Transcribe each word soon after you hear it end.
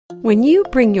When you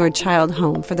bring your child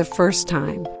home for the first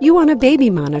time, you want a baby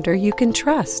monitor you can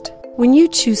trust. When you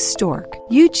choose Stork,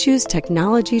 you choose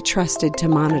technology trusted to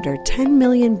monitor 10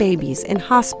 million babies in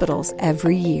hospitals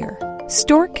every year.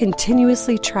 Stork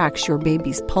continuously tracks your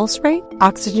baby's pulse rate,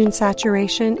 oxygen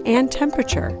saturation, and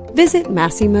temperature. Visit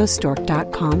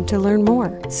MassimoStork.com to learn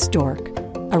more. Stork,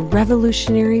 a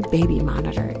revolutionary baby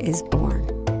monitor, is born.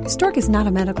 Stork is not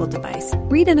a medical device.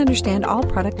 Read and understand all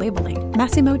product labeling.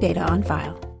 Massimo data on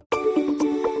file.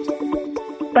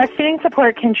 Breastfeeding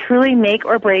support can truly make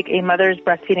or break a mother's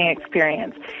breastfeeding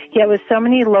experience. Yet with so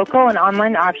many local and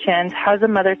online options, how's a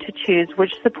mother to choose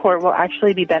which support will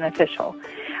actually be beneficial?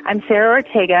 I'm Sarah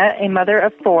Ortega, a mother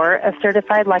of 4, a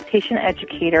certified lactation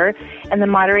educator, and the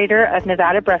moderator of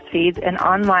Nevada Breastfeeds, an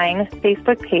online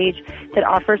Facebook page that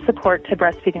offers support to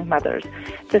breastfeeding mothers.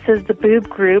 This is the Boob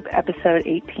Group, episode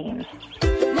 18.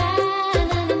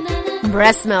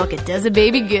 Breast milk, it does a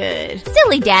baby good.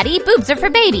 Silly daddy, boobs are for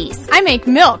babies. I make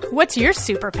milk. What's your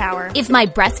superpower? If my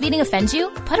breastfeeding offends you,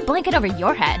 put a blanket over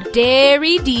your head.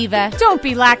 Dairy diva. Don't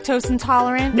be lactose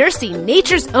intolerant. Nursing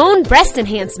nature's own breast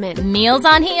enhancement. Meals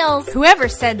on heels. Whoever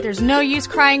said there's no use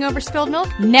crying over spilled milk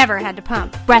never had to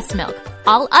pump. Breast milk.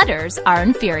 All others are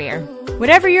inferior.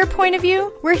 Whatever your point of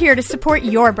view, we're here to support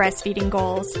your breastfeeding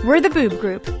goals. We're the Boob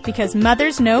Group, because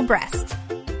mothers know breast.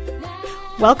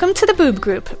 Welcome to the Boob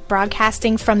Group,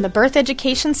 broadcasting from the Birth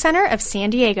Education Center of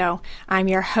San Diego. I'm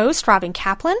your host, Robin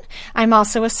Kaplan. I'm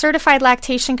also a certified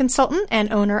lactation consultant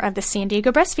and owner of the San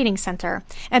Diego Breastfeeding Center.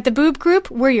 At the Boob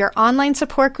Group, we're your online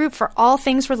support group for all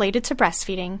things related to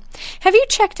breastfeeding. Have you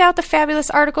checked out the fabulous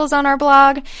articles on our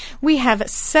blog? We have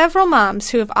several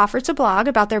moms who have offered to blog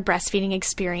about their breastfeeding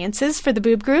experiences for the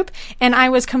Boob Group, and I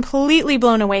was completely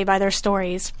blown away by their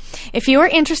stories. If you are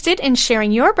interested in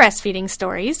sharing your breastfeeding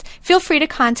stories, feel free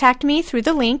to contact me through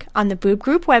the link on the Boob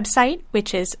Group website,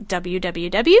 which is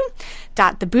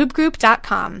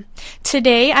www.theboobgroup.com.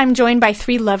 Today, I'm joined by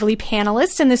 3 lovely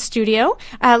panelists in the studio.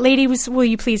 Ladies, will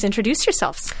you please introduce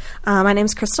yourselves? My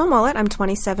name's Crystal Mullet. I'm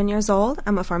 27 years old.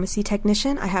 I'm a pharmacy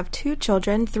technician. I have 2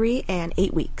 children, 3 and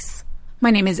 8 weeks.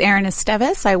 My name is Erin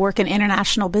Esteves. I work in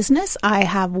international business. I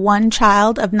have 1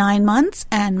 child of 9 months,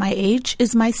 and my age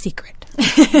is my secret.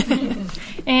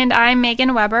 And I'm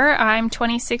Megan Weber. I'm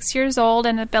 26 years old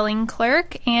and a billing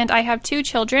clerk, and I have 2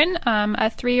 children,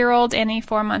 a 3-year-old and a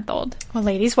 4-month-old. Well,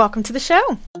 ladies, welcome to the show.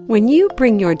 When you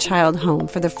bring your child home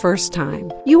for the first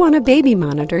time, you want a baby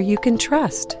monitor you can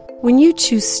trust. When you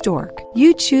choose Stork,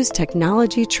 you choose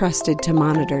technology trusted to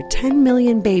monitor 10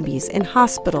 million babies in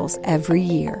hospitals every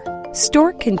year.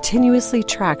 Stork continuously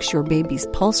tracks your baby's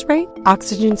pulse rate,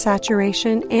 oxygen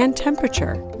saturation, and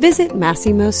temperature. Visit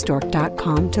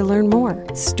MassimoStork.com to learn more.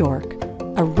 Stork,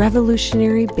 a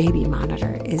revolutionary baby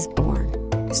monitor, is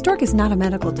born. Stork is not a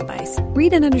medical device.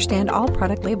 Read and understand all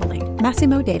product labeling.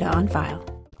 Massimo data on file.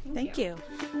 Thank you.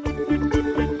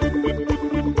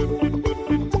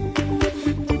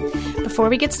 Before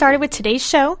we get started with today's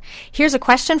show, here's a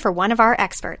question for one of our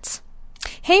experts.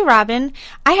 Hey, Robin,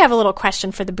 I have a little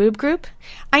question for the Boob Group.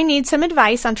 I need some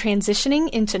advice on transitioning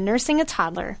into nursing a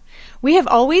toddler. We have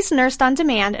always nursed on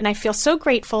demand, and I feel so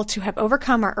grateful to have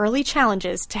overcome our early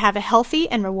challenges to have a healthy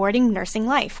and rewarding nursing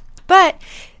life. But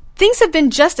things have been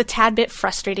just a tad bit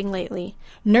frustrating lately.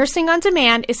 Nursing on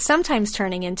demand is sometimes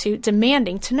turning into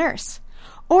demanding to nurse.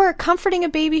 Or comforting a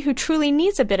baby who truly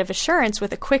needs a bit of assurance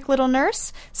with a quick little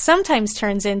nurse sometimes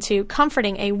turns into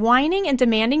comforting a whining and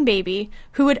demanding baby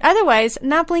who would otherwise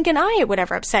not blink an eye at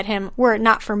whatever upset him were it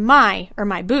not for my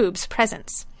boob's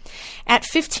presence. At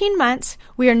 15 months,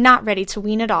 we are not ready to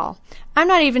wean at all. I'm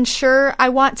not even sure I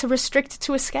want to restrict it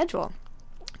to a schedule.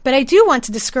 But I do want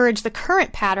to discourage the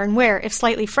current pattern where, if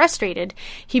slightly frustrated,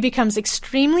 he becomes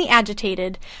extremely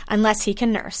agitated unless he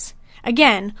can nurse.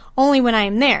 Again, only when I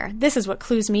am there. This is what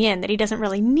clues me in that he doesn't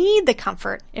really need the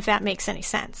comfort, if that makes any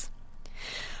sense.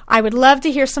 I would love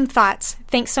to hear some thoughts.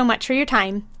 Thanks so much for your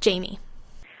time, Jamie.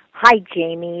 Hi,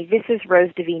 Jamie. This is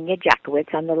Rose Davina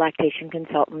Jackowitz. I'm the lactation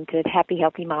consultant at Happy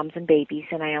Healthy Moms and Babies,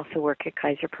 and I also work at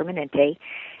Kaiser Permanente.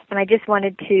 And I just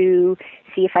wanted to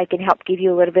see if I can help give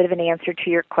you a little bit of an answer to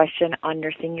your question on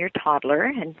nursing your toddler.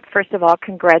 And first of all,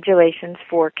 congratulations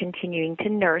for continuing to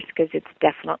nurse, because it's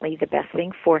definitely the best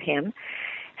thing for him.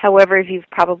 However, as you've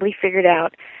probably figured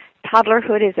out,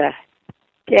 toddlerhood is a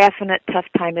definite tough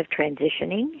time of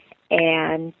transitioning,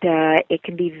 and it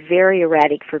can be very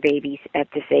erratic for babies at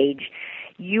this age.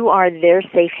 You are their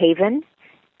safe haven,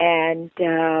 and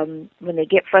when they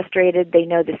get frustrated, they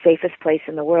know the safest place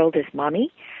in the world is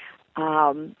mommy,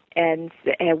 and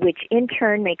which in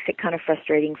turn makes it kind of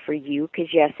frustrating for you,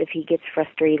 because yes, if he gets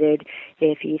frustrated,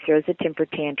 if he throws a temper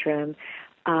tantrum,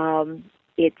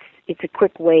 it's a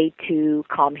quick way to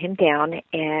calm him down,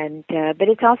 and but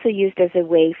it's also used as a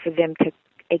way for them to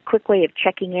a quick way of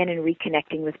checking in and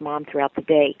reconnecting with mom throughout the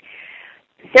day.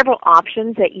 Several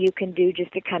options that you can do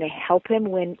just to kind of help him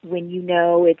when you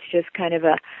know it's just kind of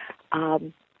a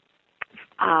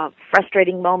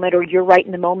frustrating moment, or you're right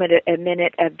in the moment, a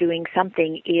minute of doing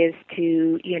something, is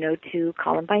to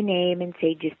call him by name and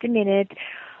say, just a minute.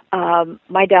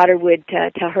 My daughter would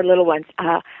tell her little ones,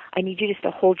 I need you just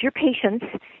to hold your patience,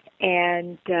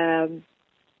 and so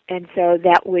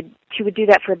she would do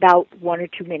that for about 1 or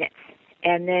 2 minutes,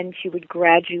 and then she would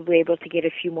gradually be able to get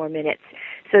a few more minutes,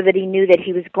 so that he knew that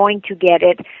he was going to get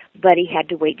it, but he had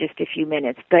to wait just a few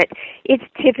minutes. But it's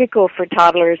typical for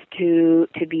toddlers to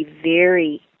be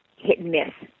very hit and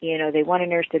miss. They want to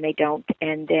nurse and they don't,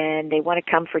 and then they want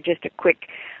to come for just a quick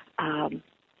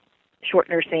short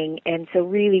nursing. And so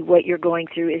really what you're going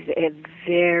through is a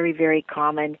very, very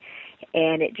common,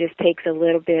 and it just takes a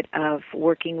little bit of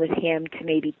working with him to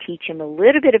maybe teach him a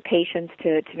little bit of patience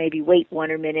to maybe wait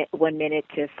 1 minute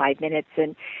to 5 minutes.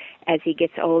 And as he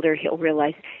gets older, he'll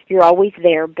realize you're always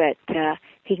there, but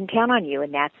he can count on you,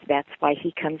 and that's why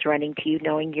he comes running to you,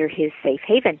 knowing you're his safe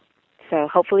haven. So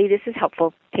hopefully this is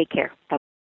helpful. Take care. Bye.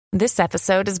 This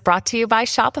episode is brought to you by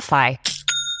Shopify.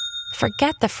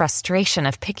 Forget the frustration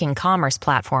of picking commerce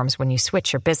platforms when you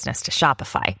switch your business to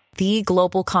Shopify, the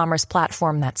global commerce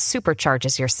platform that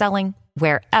supercharges your selling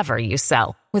wherever you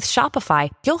sell. With Shopify,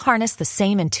 you'll harness the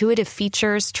same intuitive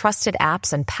features, trusted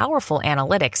apps, and powerful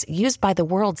analytics used by the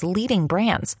world's leading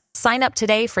brands. Sign up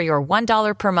today for your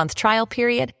 $1 per month trial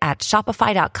period at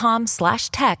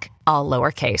shopify.com/tech, all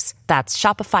lowercase. That's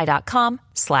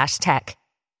shopify.com/tech.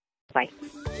 Bye.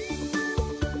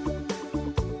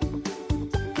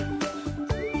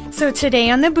 So today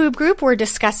on the Boob Group, we're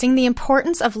discussing the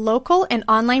importance of local and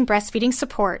online breastfeeding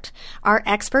support. Our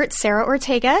expert, Sarah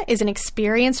Ortega, is an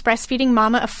experienced breastfeeding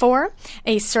mama of 4,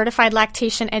 a certified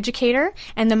lactation educator,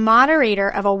 and the moderator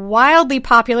of a wildly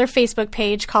popular Facebook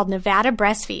page called Nevada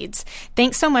Breastfeeds.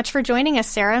 Thanks so much for joining us,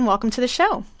 Sarah, and welcome to the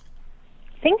show.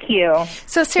 Thank you.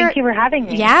 So, Sarah, thank you for having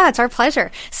me. Yeah, it's our pleasure.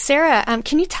 Sarah,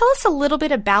 can you tell us a little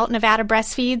bit about Nevada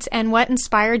Breastfeeds and what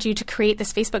inspired you to create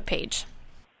this Facebook page?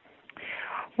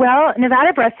 Well,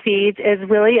 Nevada Breastfeeds is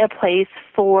really a place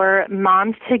for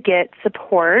moms to get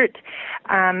support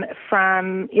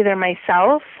from either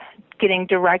myself, getting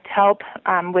direct help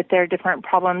with their different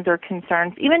problems or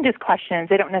concerns, even just questions.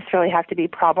 They don't necessarily have to be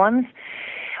problems.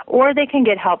 Or they can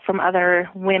get help from other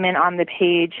women on the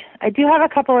page. I do have a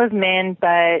couple of men,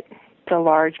 but the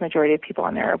large majority of people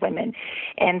on there are women.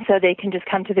 And so they can just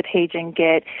come to the page and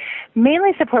get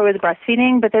mainly support with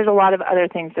breastfeeding, but there's a lot of other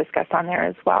things discussed on there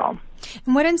as well.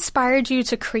 And what inspired you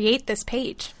to create this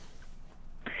page?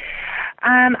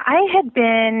 I had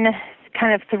been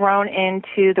kind of thrown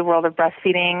into the world of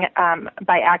breastfeeding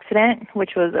by accident,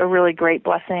 which was a really great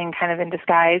blessing kind of in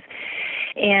disguise.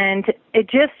 And it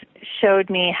just showed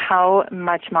me how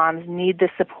much moms need the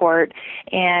support.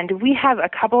 And we have a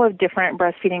couple of different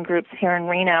breastfeeding groups here in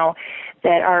Reno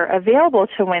that are available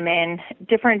to women,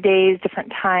 different days,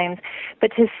 different times.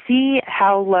 But to see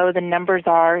how low the numbers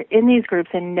are in these groups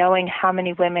and knowing how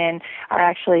many women are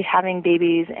actually having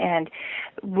babies and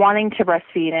wanting to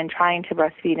breastfeed and trying to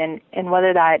breastfeed, and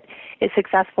whether that is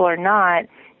successful or not,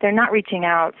 they're not reaching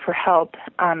out for help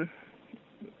on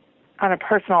a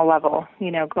personal level,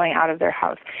 going out of their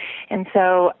house. And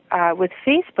so with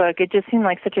Facebook, it just seemed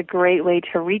like such a great way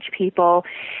to reach people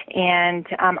and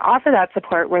offer that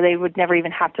support where they would never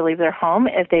even have to leave their home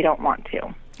if they don't want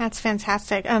to. That's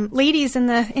fantastic. Ladies in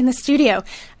the studio,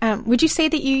 would you say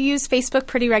that you use Facebook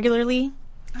pretty regularly?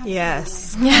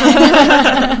 Yes.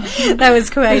 That was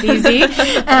quite easy.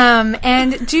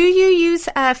 And do you use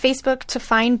Facebook to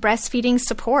find breastfeeding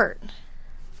support?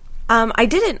 I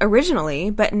didn't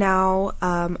originally, but now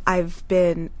I've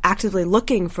been actively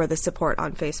looking for the support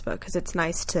on Facebook because it's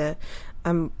nice to.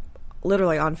 I'm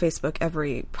literally on Facebook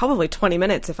every probably 20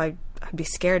 minutes if I'd be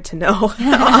scared to know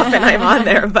how often I'm on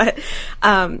there. But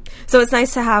so it's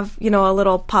nice to have a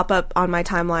little pop up on my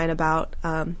timeline about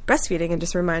breastfeeding and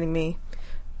just reminding me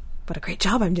what a great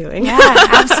job I'm doing. Yeah,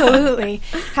 absolutely.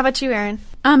 How about you, Erin?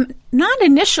 Not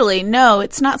initially, no.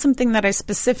 It's not something that I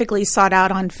specifically sought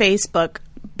out on Facebook.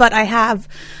 But I have,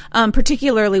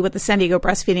 particularly with the San Diego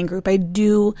Breastfeeding Group, I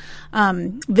do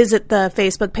visit the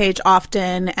Facebook page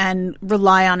often and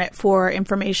rely on it for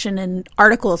information and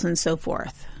articles and so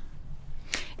forth.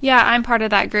 Yeah, I'm part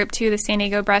of that group too, the San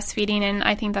Diego Breastfeeding, and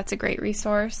I think that's a great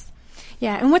resource.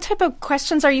 Yeah, and what type of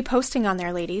questions are you posting on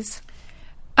there, ladies?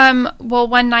 Well,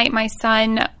 one night my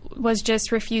son was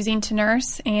just refusing to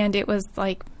nurse, and it was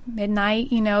like midnight,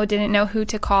 didn't know who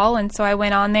to call. And so I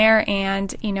went on there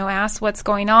and, asked what's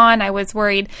going on. I was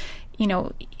worried,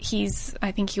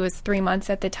 I think he was 3 months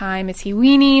at the time. Is he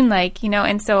weaning?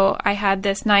 And so I had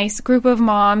this nice group of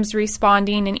moms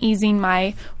responding and easing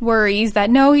my worries that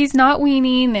no, he's not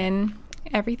weaning, and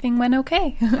everything went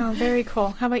okay. Oh, very cool.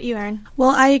 How about you, Erin?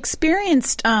 Well, I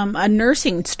experienced a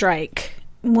nursing strike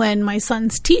when my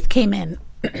son's teeth came in.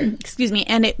 Excuse me.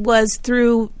 And it was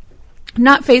through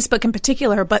not Facebook in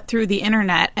particular, but through the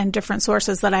internet and different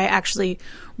sources that I actually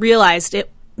realized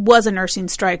it was a nursing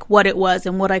strike, what it was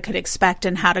and what I could expect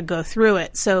and how to go through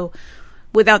it. So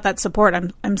without that support,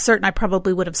 I'm certain I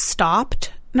probably would have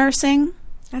stopped nursing.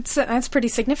 That's pretty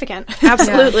significant.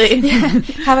 Absolutely. Yeah.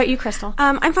 How about you, Crystal?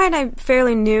 I'm fine. I'm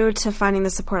fairly new to finding the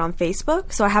support on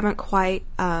Facebook, so I haven't quite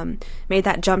made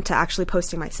that jump to actually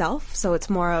posting myself. So it's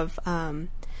more of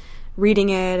reading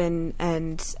it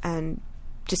and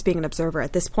just being an observer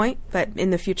at this point. But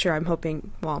in the future, I'm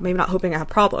hoping, well, maybe not hoping I have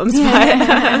problems,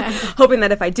 but hoping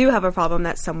that if I do have a problem,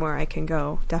 that's somewhere I can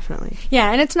go, definitely.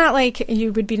 Yeah, and it's not like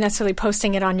you would be necessarily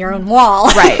posting it on your own wall.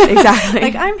 Right, exactly.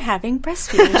 Like, I'm having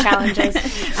breastfeeding challenges.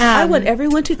 I want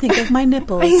everyone to think of my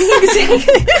nipples.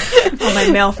 All my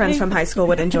male friends from high school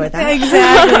would enjoy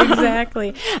that.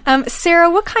 Exactly. Sarah,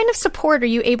 what kind of support are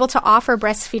you able to offer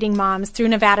breastfeeding moms through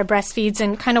Nevada Breastfeeds,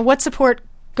 and kind of what support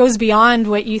goes beyond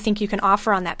what you think you can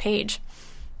offer on that page?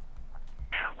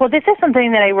 Well, this is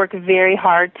something that I work very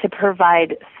hard to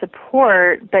provide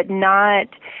support, but not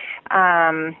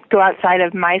go outside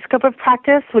of my scope of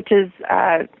practice, which is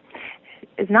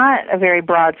not a very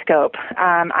broad scope.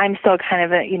 I'm still kind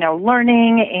of,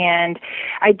 learning, and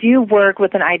I do work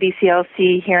with an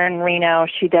IBCLC here in Reno.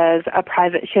 She has a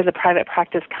private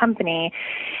practice company,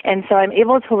 and so I'm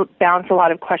able to bounce a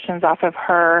lot of questions off of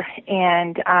her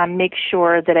and make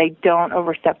sure that I don't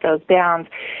overstep those bounds.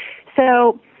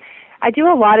 So I do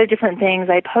a lot of different things.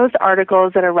 I post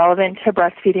articles that are relevant to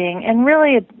breastfeeding and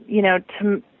really,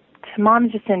 to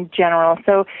moms just in general.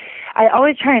 So I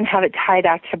always try and have it tied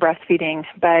back to breastfeeding,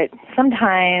 but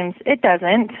sometimes it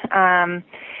doesn't.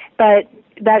 But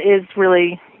that is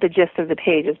really the gist of the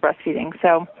page, is breastfeeding.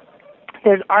 So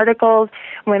there's articles,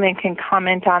 women can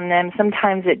comment on them.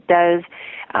 Sometimes it does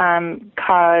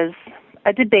cause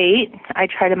a debate. I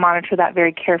try to monitor that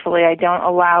very carefully. I don't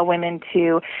allow women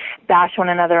to bash one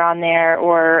another on there,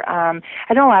 or I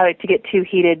don't allow it to get too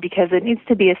heated, because it needs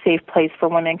to be a safe place where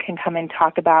women can come and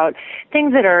talk about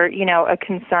things that are, a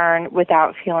concern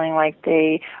without feeling like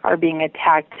they are being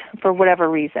attacked for whatever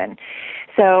reason.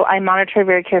 So I monitor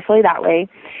very carefully that way.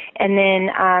 And then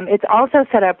it's also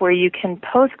set up where you can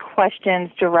post questions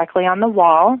directly on the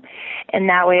wall, and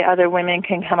that way other women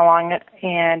can come along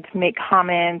and make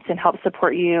comments and help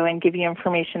support you and give you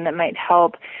information that might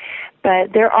help.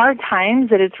 But there are times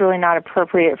that it's really not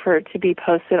appropriate for it to be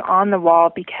posted on the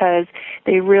wall, because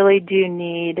they really do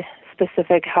need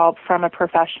specific help from a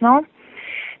professional.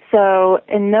 So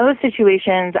in those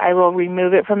situations, I will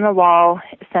remove it from the wall,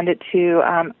 send it to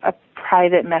a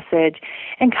private message,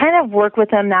 and kind of work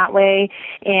with them that way.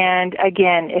 And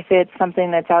again, if it's something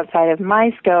that's outside of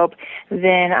my scope,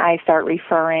 then I start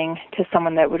referring to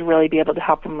someone that would really be able to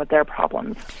help them with their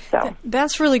problems. So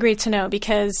that's really great to know,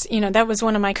 because, that was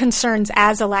one of my concerns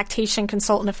as a lactation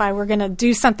consultant. If I were going to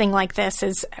do something like this,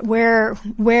 is where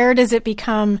does it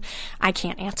become, I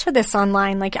can't answer this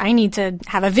online. Like, I need to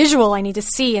have a visual, I need to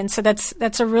see. And so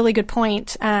that's a really good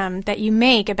point that you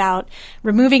make about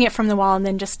removing it from the wall and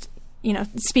then just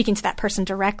speaking to that person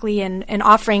directly and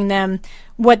offering them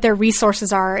what their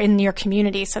resources are in your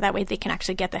community, so that way they can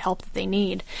actually get the help that they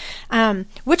need.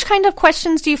 Which kind of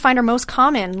questions do you find are most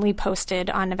commonly posted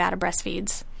on Nevada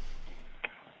Breastfeeds?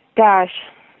 Gosh,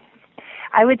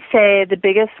 I would say the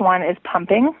biggest one is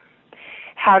pumping,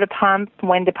 how to pump,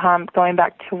 when to pump, going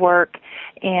back to work,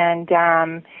 and,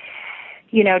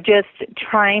 just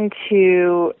trying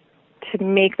to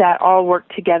make that all work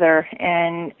together,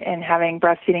 and having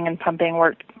breastfeeding and pumping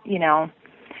work,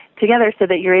 together, so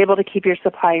that you're able to keep your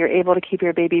supply, you're able to keep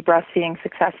your baby breastfeeding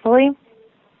successfully,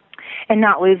 and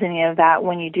not lose any of that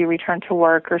when you do return to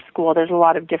work or school. There's a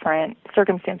lot of different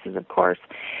circumstances, of course.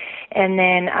 And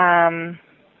then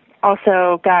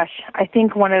also, I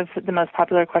think one of the most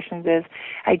popular questions is,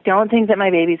 I don't think that my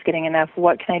baby's getting enough.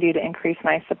 What can I do to increase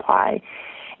my supply?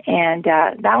 And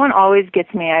that one always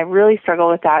gets me. I really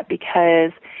struggle with that,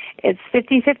 because it's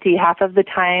 50-50. Half of the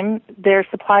time, their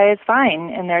supply is fine,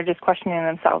 and they're just questioning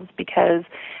themselves, because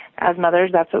as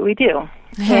mothers, that's what we do.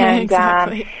 And,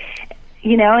 exactly.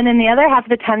 And then the other half of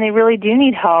the time, they really do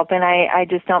need help, and I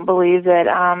just don't believe that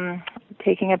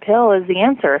taking a pill is the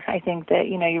answer. I think that,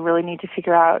 you really need to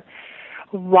figure out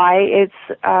why it's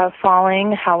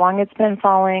falling, how long it's been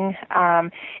falling,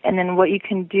 and then what you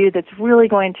can do that's really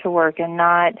going to work, and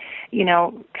not,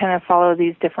 kind of follow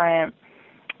these different,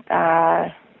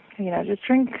 just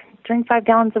drink 5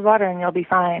 gallons of water and you'll be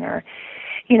fine, or,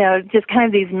 just kind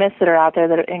of these myths that are out there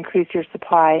that increase your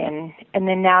supply, and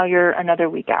then now you're another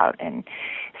week out. And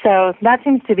so that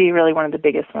seems to be really one of the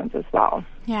biggest ones as well.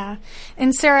 Yeah.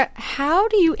 And Sarah, how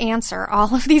do you answer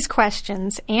all of these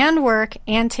questions and work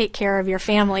and take care of your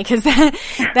family? Because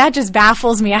that just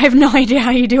baffles me. I have no idea how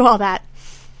you do all that.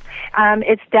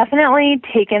 It's definitely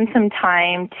taken some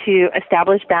time to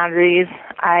establish boundaries.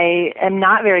 I am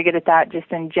not very good at that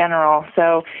just in general.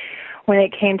 So when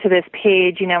it came to this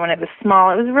page, when it was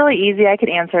small, it was really easy. I could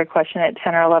answer a question at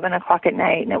 10 or 11 o'clock at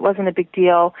night, and it wasn't a big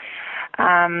deal.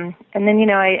 And then,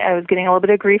 I was getting a little bit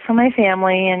of grief from my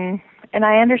family, and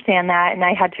I understand that, and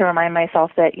I had to remind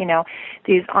myself that,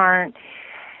 these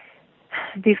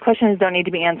questions don't need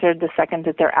to be answered the second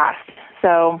that they're asked.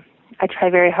 So I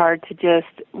try very hard to just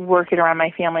work it around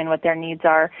my family and what their needs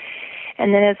are.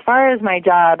 And then as far as my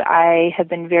job, I have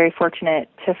been very fortunate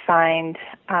to find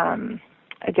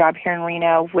a job here in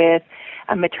Reno with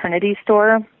a maternity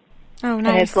store. Oh,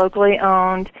 nice. And it's locally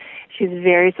owned. She's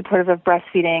very supportive of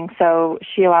breastfeeding, so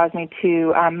she allows me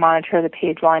to monitor the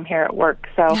page while I'm here at work.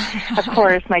 So, of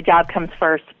course, my job comes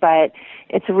first, but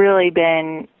it's really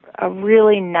been a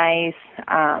really nice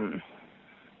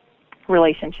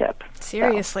relationship.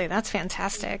 Seriously, that's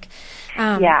fantastic.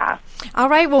 Yeah. All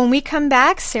right, well, when we come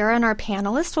back, Sarah and our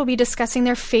panelists will be discussing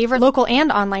their favorite local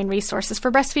and online resources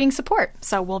for breastfeeding support.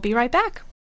 So we'll be right back.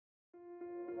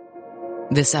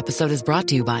 This episode is brought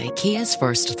to you by Kia's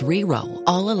first 3-row,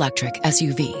 all-electric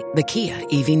SUV, the Kia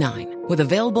EV9, with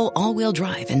available all-wheel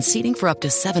drive and seating for up to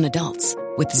 7 adults,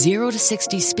 with 0 to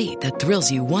 60 speed that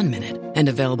thrills you 1 minute, and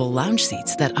available lounge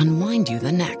seats that unwind you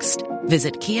the next.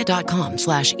 Visit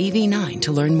kia.com/EV9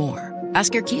 to learn more.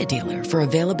 Ask your Kia dealer for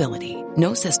availability.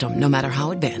 No system, no matter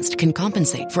how advanced, can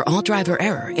compensate for all driver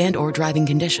error and or driving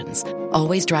conditions.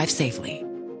 Always drive safely.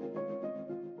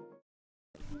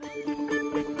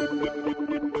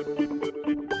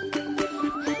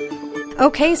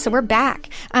 Okay, so we're back.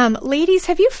 Ladies,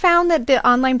 have you found that the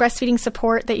online breastfeeding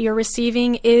support that you're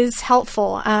receiving is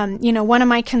helpful? One of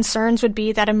my concerns would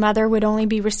be that a mother would only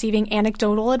be receiving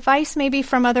anecdotal advice maybe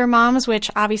from other moms, which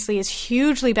obviously is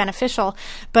hugely beneficial.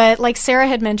 But like Sarah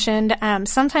had mentioned,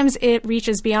 sometimes it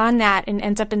reaches beyond that and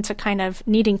ends up into kind of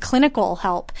needing clinical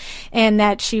help, and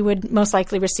that she would most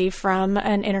likely receive from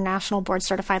an international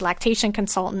board-certified lactation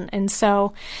consultant. And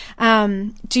so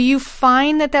do you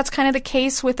find that that's kind of the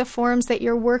case with the forums that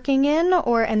you're working in,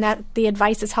 and that the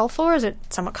advice is helpful, or is it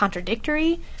somewhat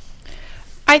contradictory?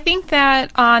 I think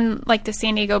that on the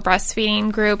San Diego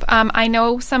breastfeeding group, I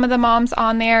know some of the moms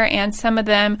on there, and some of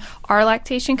them are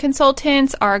lactation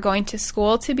consultants, are going to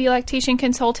school to be lactation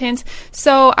consultants.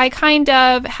 So I kind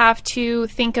of have to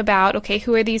think about, okay,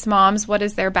 who are these moms? What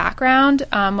is their background?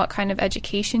 What kind of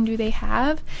education do they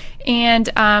have? And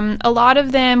a lot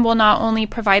of them will not only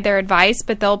provide their advice,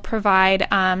 but they'll provide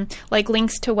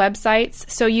links to websites,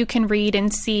 so you can read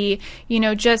and see,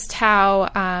 just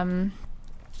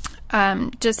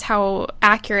how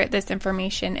accurate this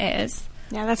information is.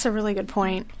 Yeah, that's a really good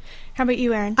point. How about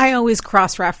you, Erin? I always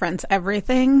cross-reference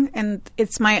everything, and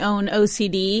it's my own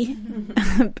OCD.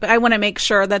 But I want to make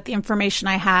sure that the information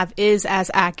I have is as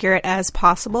accurate as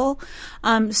possible.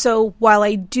 So while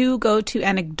I do go to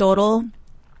anecdotal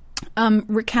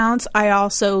recounts, I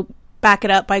also back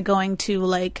it up by going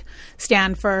to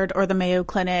Stanford or the Mayo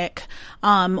Clinic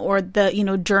or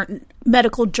the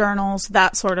medical journals,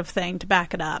 that sort of thing, to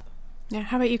back it up. Yeah.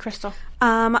 How about you, Crystal?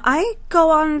 I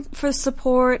go on for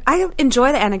support. I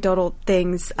enjoy the anecdotal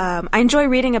things. I enjoy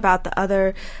reading about the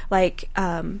other,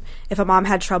 if a mom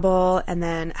had trouble and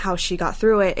then how she got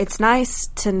through it. It's nice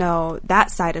to know that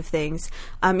side of things.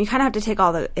 You kind of have to take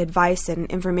all the advice and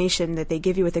information that they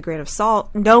give you with a grain of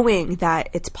salt, knowing that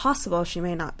it's possible she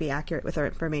may not be accurate with her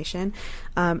information.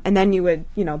 And then you would,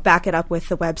 back it up with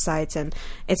the websites. And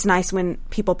it's nice when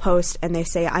people post and they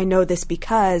say, I know this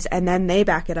because, and then they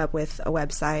back it up with a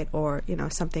website or,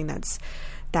 something that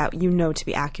to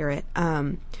be accurate.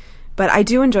 But I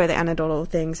do enjoy the anecdotal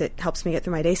things. It helps me get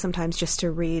through my day sometimes, just to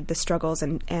read the struggles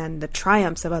and the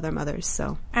triumphs of other mothers.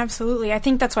 So absolutely. I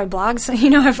think that's why blogs,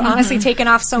 have honestly taken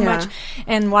off so much,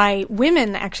 and why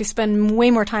women actually spend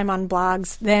way more time on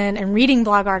blogs and reading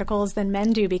blog articles than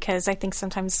men do, because I think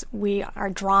sometimes we are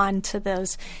drawn to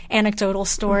those anecdotal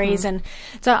stories. And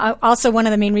so also one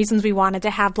of the main reasons we wanted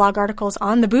to have blog articles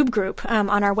on the Boob Group on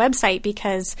our website,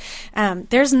 because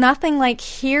there's nothing like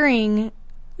hearing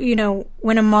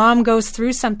when a mom goes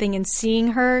through something and seeing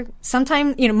her,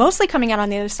 sometimes, mostly coming out on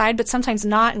the other side, but sometimes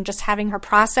not, and just having her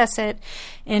process it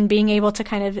and being able to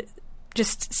kind of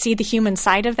just see the human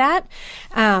side of that.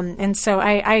 And so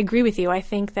I agree with you. I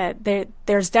think that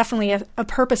there's definitely a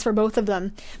purpose for both of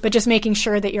them, but just making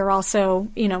sure that you're also,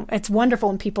 it's wonderful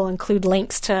when people include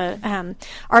links to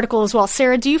articles as well.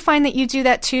 Sarah, do you find that you do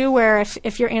that too, where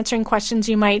if you're answering questions,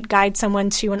 you might guide someone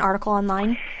to an article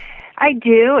online? I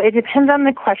do. It depends on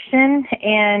the question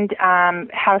and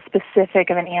how specific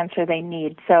of an answer they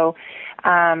need. So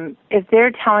if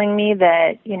they're telling me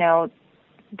that,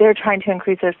 they're trying to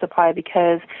increase their supply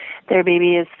because their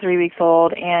baby is 3 weeks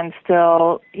old and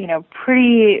still,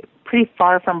 pretty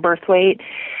far from birth weight,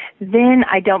 then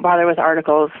I don't bother with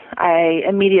articles. I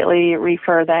immediately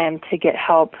refer them to get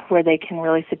help where they can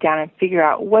really sit down and figure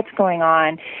out what's going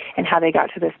on and how they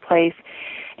got to this place.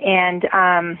 And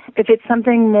if it's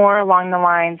something more along the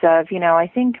lines of, I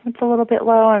think it's a little bit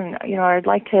low and, I'd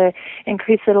like to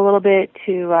increase it a little bit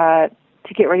to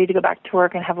get ready to go back to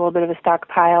work and have a little bit of a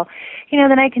stockpile,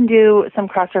 then I can do some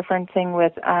cross-referencing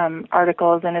with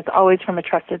articles, and it's always from a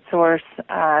trusted source.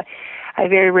 I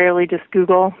very rarely just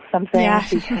Google something. Yeah.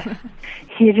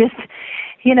 Because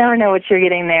you never know what you're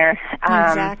getting there.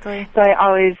 Exactly. So I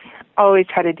always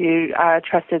try to do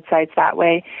trusted sites that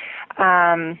way.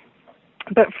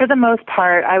 But for the most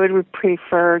part, I would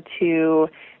prefer to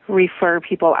refer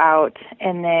people out,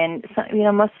 and then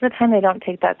most of the time they don't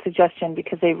take that suggestion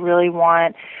because they really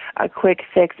want a quick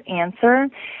fix answer,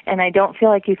 and I don't feel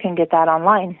like you can get that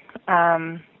online.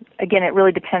 Again, it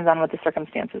really depends on what the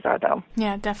circumstances are, though.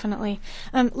 Yeah, definitely.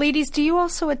 Ladies, do you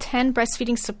also attend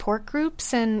breastfeeding support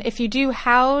groups? And if you do,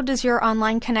 how does your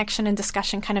online connection and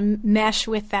discussion kind of mesh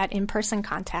with that in-person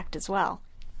contact as well?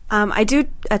 I do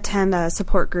attend a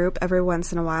support group every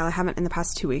once in a while. I haven't in the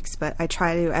past 2 weeks, but I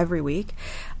try to every week.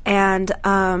 And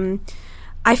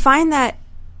I find that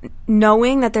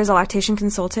knowing that there's a lactation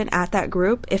consultant at that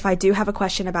group, if I do have a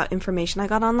question about information I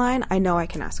got online, I know I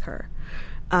can ask her.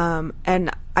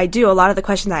 And I do. A lot of the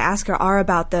questions I ask her are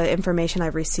about the information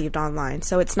I've received online.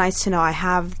 So it's nice to know I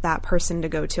have that person to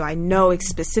go to. I know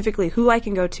specifically who I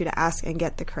can go to ask and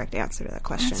get the correct answer to that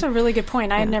question. That's a really good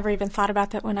point. I had never even thought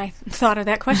about that when I thought of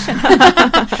that question.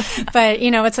 But,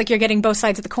 it's like you're getting both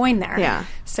sides of the coin there. Yeah.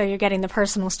 So you're getting the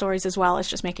personal stories as well as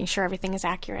just making sure everything is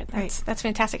accurate. That's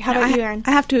fantastic. How about you, Erin?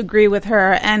 I have to agree with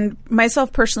her. And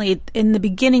myself personally, in the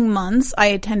beginning months, I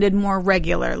attended more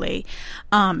regularly.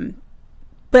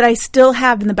 But I still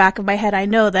have in the back of my head, I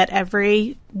know that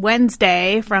every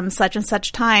Wednesday from such and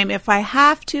such time, if I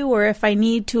have to or if I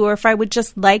need to or if I would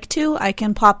just like to, I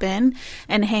can pop in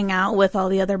and hang out with all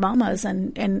the other mamas.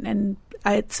 And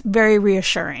it's very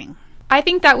reassuring. I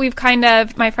think that we've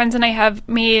my friends and I have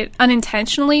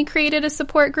unintentionally created a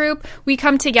support group. We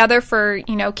come together for,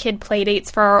 kid play dates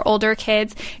for our older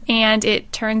kids, and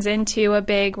it turns into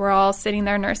we're all sitting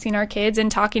there nursing our kids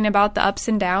and talking about the ups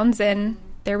and downs, and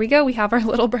there we go. We have our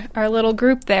little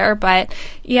group there. But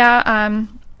yeah,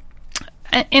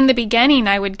 in the beginning,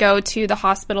 I would go to the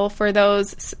hospital for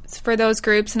those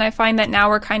groups, and I find that now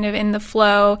we're kind of in the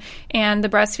flow, and the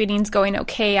breastfeeding's going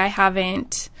okay. I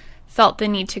haven't felt the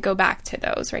need to go back to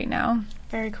those right now.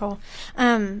 Very cool.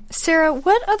 Sarah,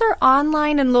 what other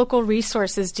online and local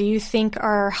resources do you think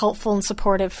are helpful and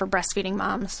supportive for breastfeeding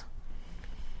moms?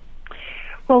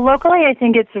 Well, locally, I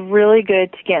think it's really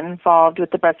good to get involved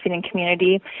with the breastfeeding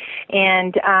community,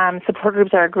 and support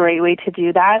groups are a great way to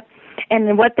do that.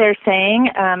 And what they're saying,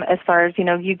 as far as,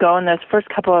 you go in those first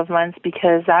couple of months,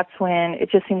 because that's when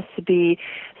it just seems to be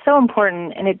so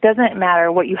important, and it doesn't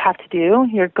matter what you have to do,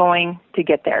 you're going to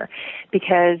get there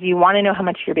because you want to know how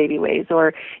much your baby weighs,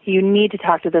 or you need to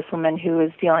talk to this woman who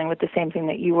is dealing with the same thing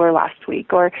that you were last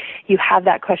week, or you have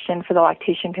that question for the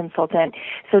lactation consultant.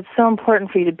 So it's so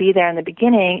important for you to be there in the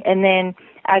beginning, and then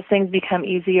as things become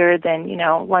easier, then,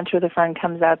 lunch with a friend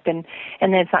comes up, and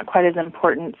then it's not quite as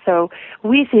important. So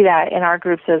we see that in our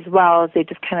groups as well, as they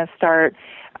just kind of start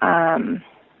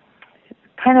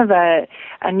kind of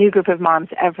a new group of moms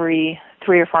every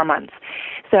 3 or 4 months.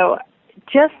 So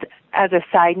just as a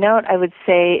side note, I would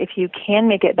say if you can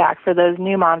make it back for those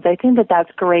new moms, I think that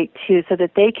that's great too, so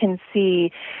that they can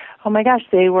see, oh my gosh,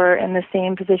 they were in the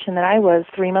same position that I was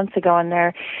 3 months ago, and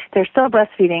they're still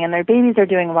breastfeeding, and their babies are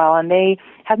doing well, and they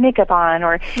have makeup on,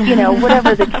 or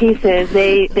whatever the case is,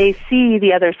 they see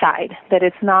the other side, that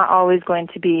it's not always going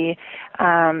to be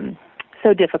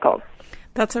so difficult.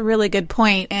 That's a really good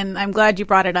point, and I'm glad you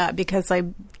brought it up because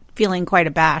I'm feeling quite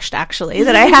abashed, actually,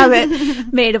 that I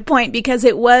haven't made a point, because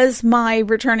it was my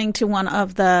returning to one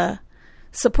of the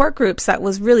support groups that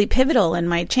was really pivotal in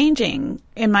my changing,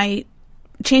 in my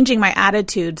changing my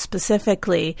attitude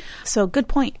specifically. So good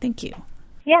point. Thank you.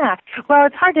 Yeah. Well,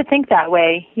 it's hard to think that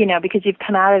way, because you've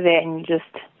come out of it and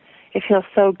it feels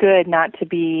so good not to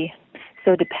be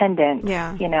so dependent,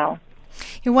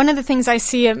 One of the things I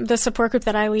see in the support group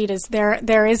that I lead is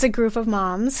there is a group of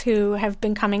moms who have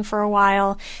been coming for a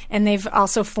while, and they've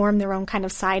also formed their own kind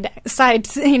of side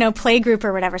play group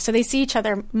or whatever. So they see each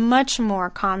other much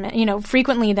more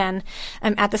frequently than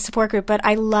at the support group. But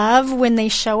I love when they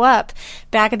show up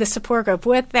back at the support group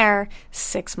with their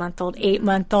 6-month-old,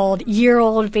 8-month-old,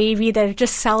 year-old baby. They're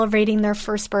just celebrating their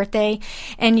first birthday,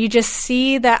 and you just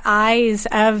see the eyes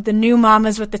of the new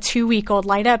mamas with the 2-week-old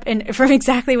light up. And from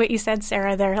exactly what you said,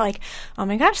 Sarah, they're like, oh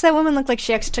my gosh, that woman looked like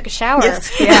she actually took a shower.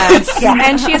 Yes.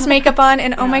 And she has makeup on,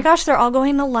 and oh my gosh, they're all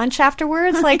going to lunch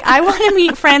afterwards. Like, I want to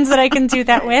meet friends that I can do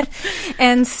that with.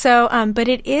 And so, but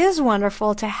it is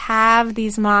wonderful to have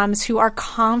these moms who are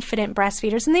confident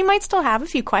breastfeeders, and they might still have a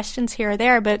few questions here or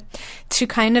there, but to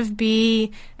kind of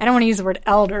be, I don't want to use the word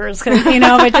elders, but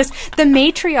just the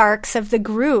matriarchs of the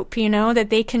group,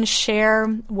 that they can share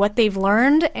what they've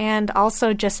learned and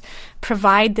also just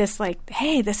provide this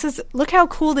hey, look how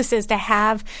cool this is to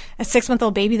have a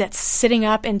 6-month-old baby that's sitting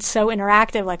up and so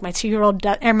interactive. Like my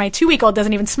 2-week-old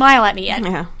doesn't even smile at me yet.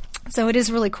 Yeah. So it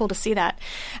is really cool to see that.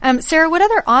 Sarah, what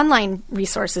other online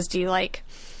resources do you like?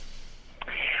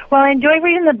 Well, I enjoy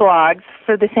reading the blogs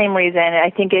for the same reason.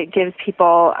 I think it gives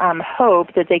people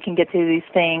hope that they can get through these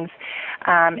things.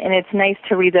 And it's nice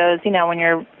to read those, when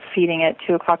you're feeding at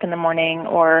 2 o'clock in the morning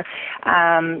or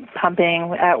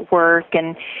pumping at work,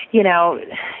 and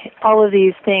all of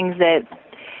these things that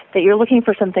you're looking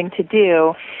for something to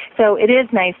do. So it is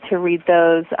nice to read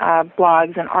those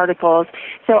blogs and articles.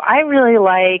 So I really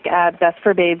like Best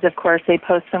for Babes, of course. They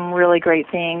post some really great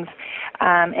things.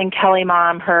 And Kelly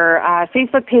Mom, her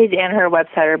Facebook page and her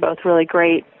website are both really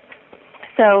great.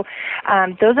 So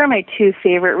those are my 2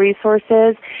 favorite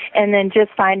resources. And then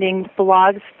just finding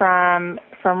blogs from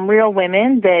real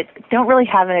women that don't really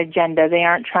have an agenda. They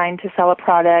aren't trying to sell a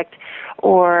product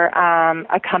or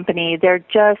a company. They're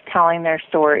just telling their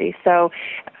story. So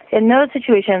in those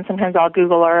situations, sometimes I'll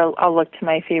Google or I'll look to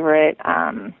my favorite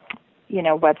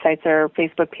websites or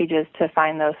Facebook pages to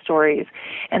find those stories,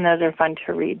 and those are fun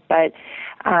to read. But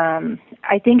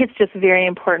I think it's just very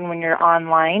important when you're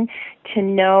online to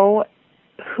know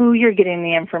who you're getting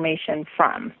the information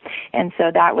from. And so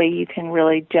that way you can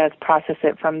really just process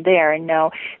it from there and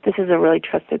know this is a really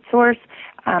trusted source.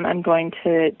 I'm going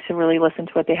to really listen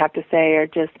to what they have to say, or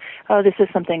just, this is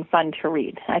something fun to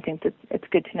read. I think that it's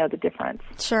good to know the difference.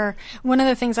 Sure. One of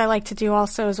the things I like to do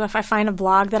also is if I find a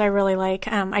blog that I really like,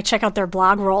 I check out their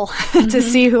blog roll to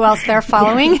see who else they're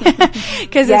following,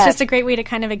 because it's just a great way to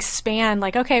kind of expand,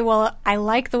 okay, well, I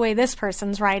like the way this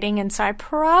person's writing, and so I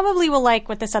probably will like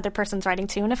what this other person's writing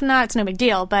too, and if not, it's no big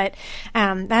deal, but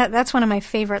that's one of my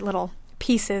favorite little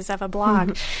pieces of a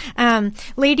blog.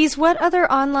 Ladies, what other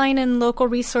online and local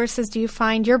resources do you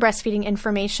find your breastfeeding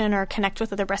information or connect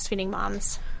with other breastfeeding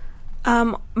moms?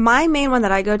 My main one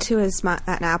that I go to is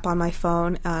an app on my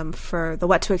phone for the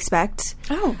What to Expect.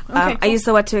 Oh, okay. Cool. I use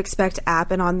the What to Expect app,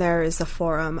 and on there is a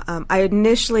forum. I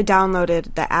initially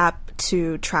downloaded the app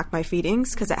to track my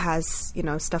feedings because it has,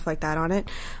 stuff like that on it.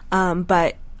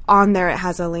 But on there it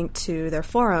has a link to their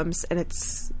forums, and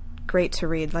it's great to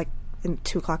read, in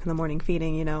 2 o'clock in the morning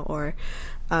feeding, or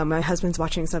my husband's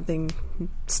watching something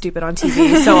stupid on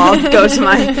TV, so I'll go to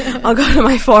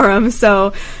my forum.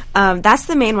 So that's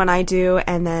the main one I do,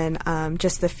 and then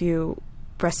just the few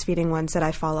breastfeeding ones that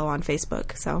I follow on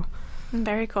Facebook. So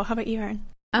very cool. How about you, Erin?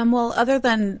 Well, other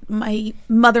than my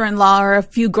mother-in-law or a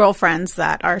few girlfriends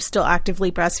that are still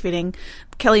actively breastfeeding,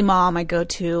 Kelly Mom I go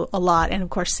to a lot, and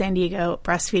of course San Diego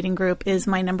Breastfeeding Group is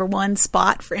my number one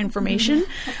spot for information.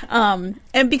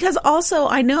 And because also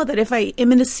I know that if I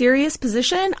am in a serious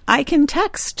position, I can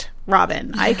text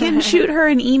Robin. I can shoot her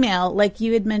an email, like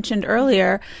you had mentioned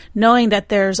earlier, knowing that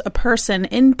there's a person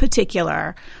in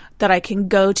particular that I can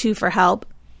go to for help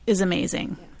is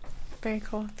amazing. Very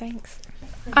cool. Thanks.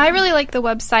 I really like the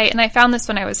website, and I found this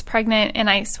when I was pregnant, and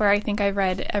I swear I think I've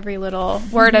read every little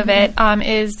word of it,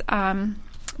 is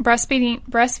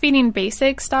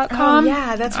breastfeedingbasics.com. Oh,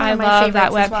 yeah, that's one of my favorites. I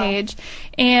love that webpage.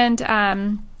 And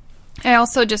I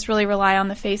also just really rely on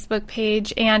the Facebook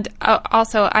page. And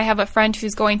also, I have a friend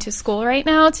who's going to school right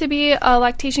now to be a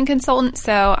lactation consultant,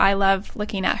 so I love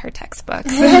looking at her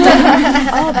textbooks.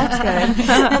 Oh, that's good.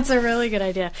 That's a really good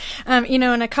idea.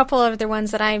 And a couple of the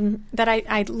ones that I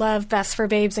love, Best for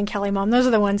Babes and Kelly Mom, those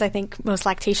are the ones I think most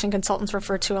lactation consultants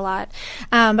refer to a lot.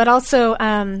 But also,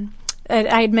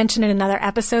 I had mentioned in another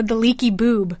episode, the leaky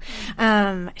boob.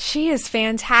 She is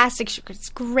fantastic. She writes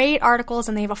great articles,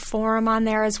 and they have a forum on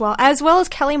there as well as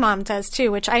Kelly Mom does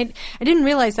too, which I didn't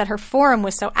realize that her forum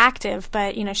was so active,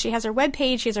 but she has her web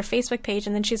page, she has her Facebook page,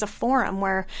 and then she has a forum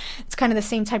where it's kind of the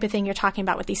same type of thing you're talking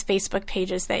about with these Facebook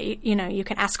pages that you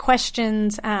can ask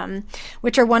questions,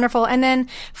 which are wonderful. And then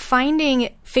finding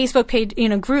Facebook page,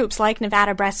 groups like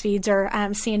Nevada Breastfeeds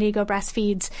or San Diego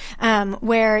Breastfeeds,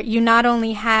 where you not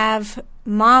only have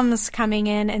moms coming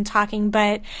in and talking,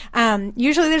 but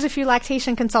usually there's a few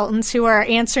lactation consultants who are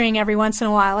answering every once in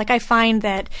a while. Like I find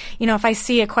that, if I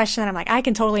see a question that I'm like, I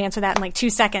can totally answer that in like 2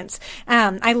 seconds.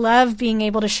 I love being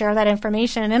able to share that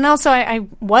information. And also I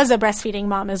was a breastfeeding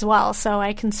mom as well, so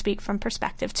I can speak from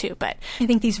perspective too. But I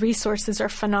think these resources are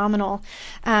phenomenal.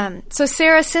 So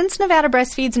Sarah, since Nevada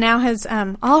Breastfeeds now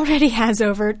already has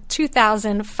over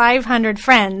 2,500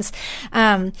 friends,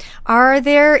 are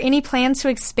there any plans to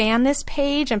expand this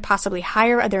page and possibly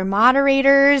hire other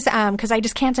moderators? Because I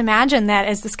just can't imagine that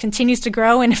as this continues to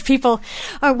grow, and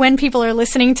when people are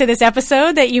listening to this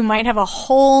episode, that you might have a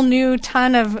whole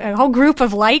group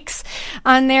of likes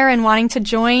on there and wanting to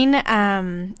join.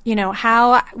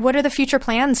 What are the future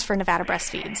plans for Nevada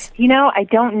Breastfeeds? I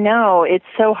don't know. It's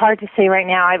so hard to say right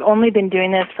now. I've only been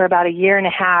doing this for about 1.5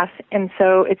 years, and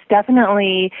so it's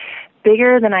definitely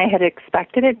bigger than I had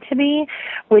expected it to be,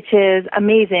 which is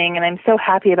amazing, and I'm so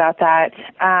happy about that.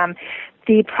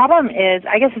 The problem is,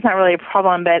 I guess it's not really a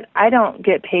problem, but I don't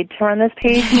get paid to run this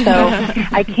page, so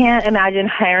I can't imagine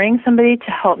hiring somebody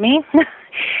to help me.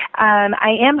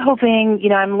 I am hoping,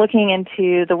 I'm looking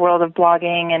into the world of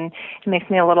blogging, and it makes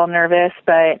me a little nervous,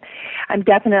 but I'm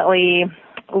definitely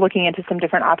looking into some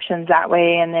different options that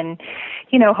way, and then,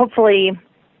 hopefully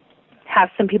have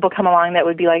some people come along that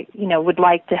would be like, would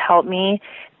like to help me,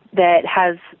 that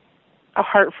has a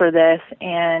heart for this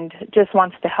and just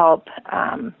wants to help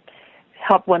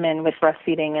women with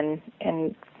breastfeeding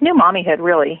and new mommyhood,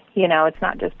 really. It's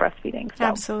not just breastfeeding. So.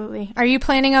 Absolutely. Are you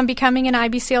planning on becoming an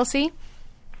IBCLC?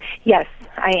 Yes,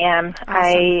 I am. Awesome.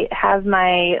 I have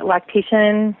my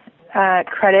lactation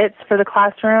credits for the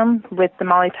classroom with the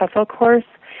Molly Teffel course.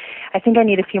 I think I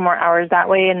need a few more hours that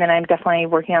way, and then I'm definitely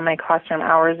working on my classroom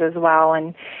hours as well,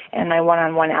 and my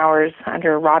one-on-one hours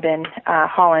under Robin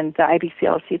Holland, the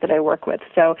IBCLC that I work with.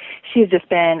 So she's just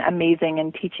been amazing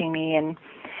in teaching me and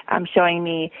showing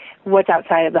me what's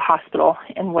outside of the hospital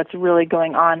and what's really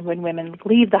going on when women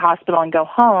leave the hospital and go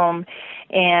home,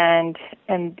 and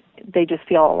they just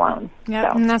feel alone.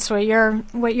 Yeah, so. And that's what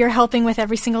you're helping with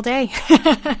every single day.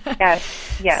 Yes,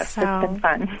 so. It's been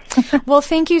fun. Well,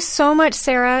 thank you so much,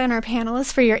 Sarah, and our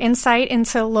panelists for your insight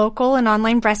into local and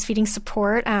online breastfeeding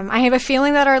support. I have a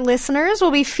feeling that our listeners will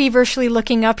be feverishly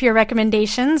looking up your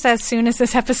recommendations as soon as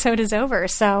this episode is over.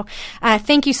 So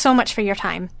thank you so much for your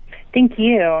time. Thank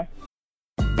you.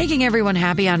 Making everyone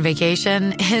happy on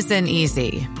vacation isn't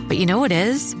easy, but you know what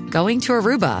is? Going to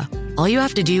Aruba. All you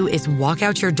have to do is walk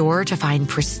out your door to find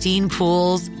pristine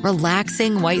pools,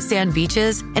 relaxing white sand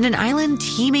beaches, and an island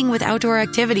teeming with outdoor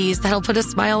activities that'll put a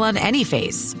smile on any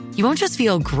face. You won't just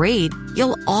feel great,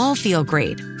 you'll all feel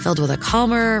great, filled with a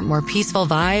calmer, more peaceful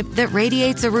vibe that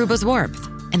radiates Aruba's warmth.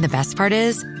 And the best part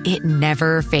is, it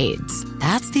never fades.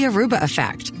 That's the Aruba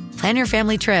effect. Plan your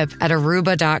family trip at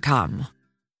Aruba.com.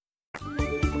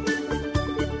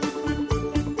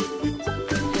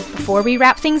 Before we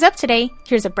wrap things up today,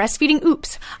 here's a breastfeeding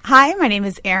oops. Hi, my name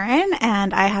is Erin,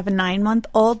 and I have a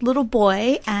 9-month-old little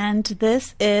boy, and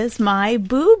this is my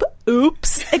boob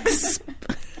oops.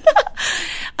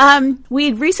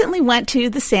 We recently went to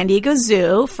the San Diego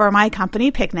Zoo for my company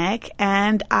picnic,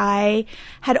 and I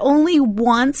had only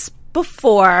once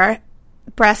before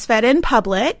breastfed in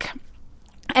public,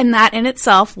 and that in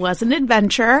itself was an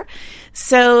adventure.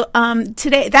 So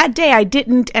that day I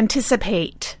didn't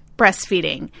anticipate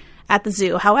breastfeeding at the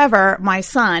zoo. However, my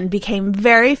son became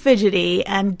very fidgety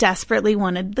and desperately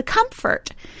wanted the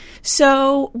comfort.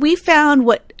 So we found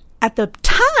what at the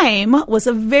time was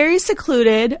a very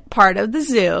secluded part of the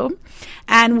zoo,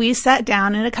 and we sat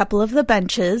down in a couple of the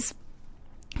benches.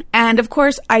 And of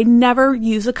course, I never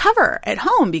use a cover at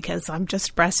home because I'm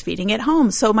just breastfeeding at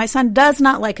home. So my son does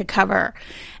not like a cover.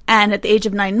 And at the age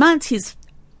of 9 months, he's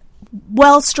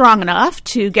well strong enough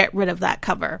to get rid of that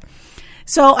cover.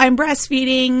 So I'm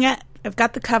breastfeeding, I've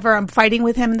got the cover, I'm fighting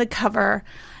with him in the cover,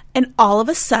 and all of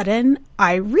a sudden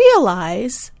I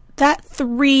realize that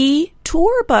 3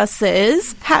 tour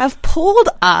buses have pulled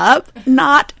up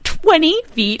not 20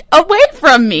 feet away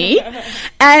from me,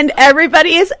 and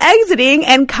everybody is exiting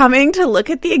and coming to look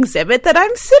at the exhibit that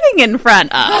I'm sitting in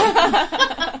front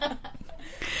of.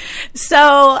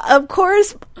 So, of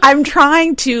course, I'm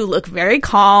trying to look very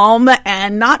calm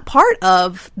and not part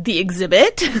of the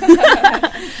exhibit.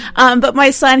 But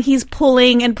my son, he's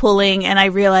pulling and pulling, and I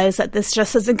realize that this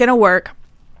just isn't going to work.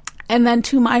 And then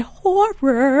to my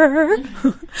horror,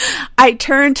 I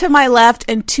turn to my left,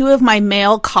 and two of my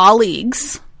male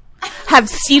colleagues have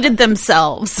seated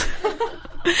themselves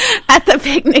at the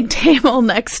picnic table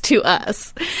next to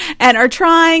us and are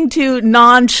trying to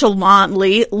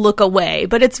nonchalantly look away.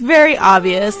 But it's very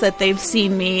obvious that they've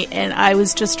seen me, and I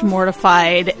was just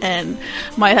mortified. And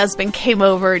my husband came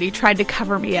over and he tried to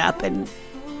cover me up. And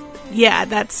yeah,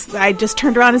 I just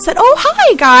turned around and said, "Oh,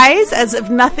 hi, guys," as if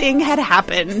nothing had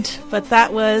happened. But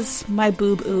that was my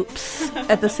boob oops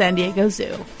at the San Diego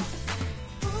Zoo.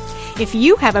 If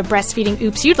you have a breastfeeding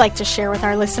oops you'd like to share with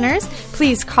our listeners,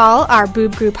 please call our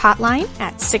Boob Group hotline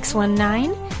at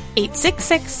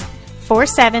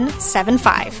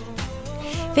 619-866-4775.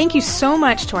 Thank you so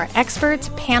much to our experts,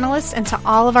 panelists, and to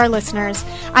all of our listeners.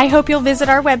 I hope you'll visit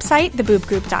our website,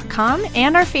 theboobgroup.com,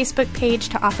 and our Facebook page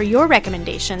to offer your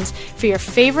recommendations for your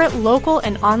favorite local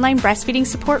and online breastfeeding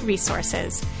support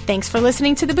resources. Thanks for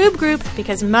listening to The Boob Group,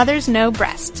 because mothers know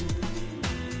breast.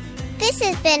 This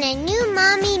has been a New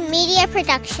Mommy Media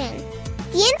production.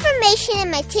 The information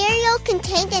and material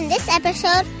contained in this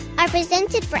episode are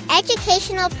presented for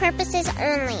educational purposes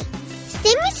only.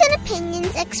 Statements and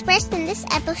opinions expressed in this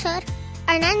episode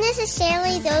are not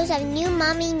necessarily those of New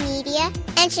Mommy Media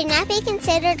and should not be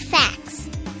considered facts.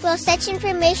 While such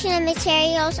information and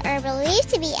materials are believed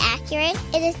to be accurate,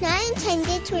 it is not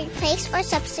intended to replace or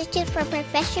substitute for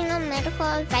professional medical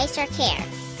advice or care,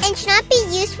 and should not be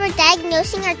used for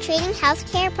diagnosing or treating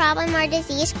healthcare problem or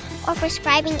disease or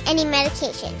prescribing any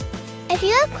medication. If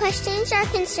you have questions or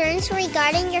concerns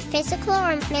regarding your physical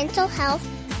or mental health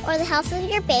or the health of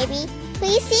your baby,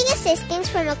 please seek assistance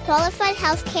from a qualified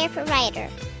healthcare provider.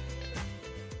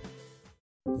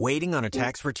 Waiting on a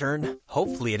tax return?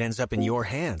 Hopefully it ends up in your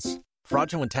hands.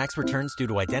 Fraudulent tax returns due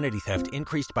to identity theft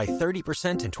increased by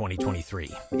 30% in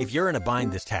 2023. If you're in a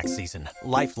bind this tax season,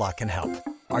 LifeLock can help.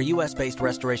 Our U.S.-based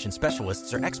restoration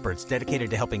specialists are experts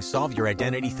dedicated to helping solve your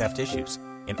identity theft issues.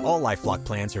 And all LifeLock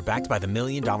plans are backed by the $1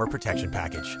 Million Protection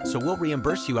Package. So we'll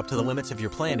reimburse you up to the limits of your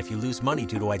plan if you lose money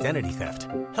due to identity theft.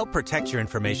 Help protect your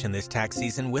information this tax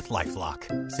season with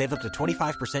LifeLock. Save up to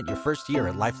 25% your first year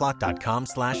at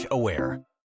LifeLock.com/aware.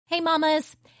 Hey,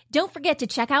 mamas. Don't forget to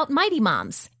check out Mighty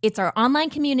Moms. It's our online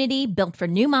community built for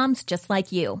new moms just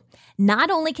like you. Not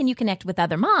only can you connect with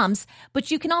other moms,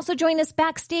 but you can also join us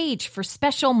backstage for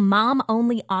special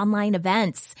mom-only online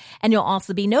events. And you'll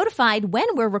also be notified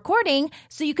when we're recording,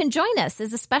 so you can join us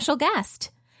as a special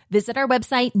guest. Visit our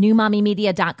website,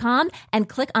 newmommymedia.com, and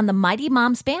click on the Mighty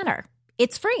Moms banner.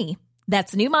 It's free.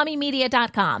 That's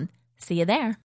newmommymedia.com. See you there.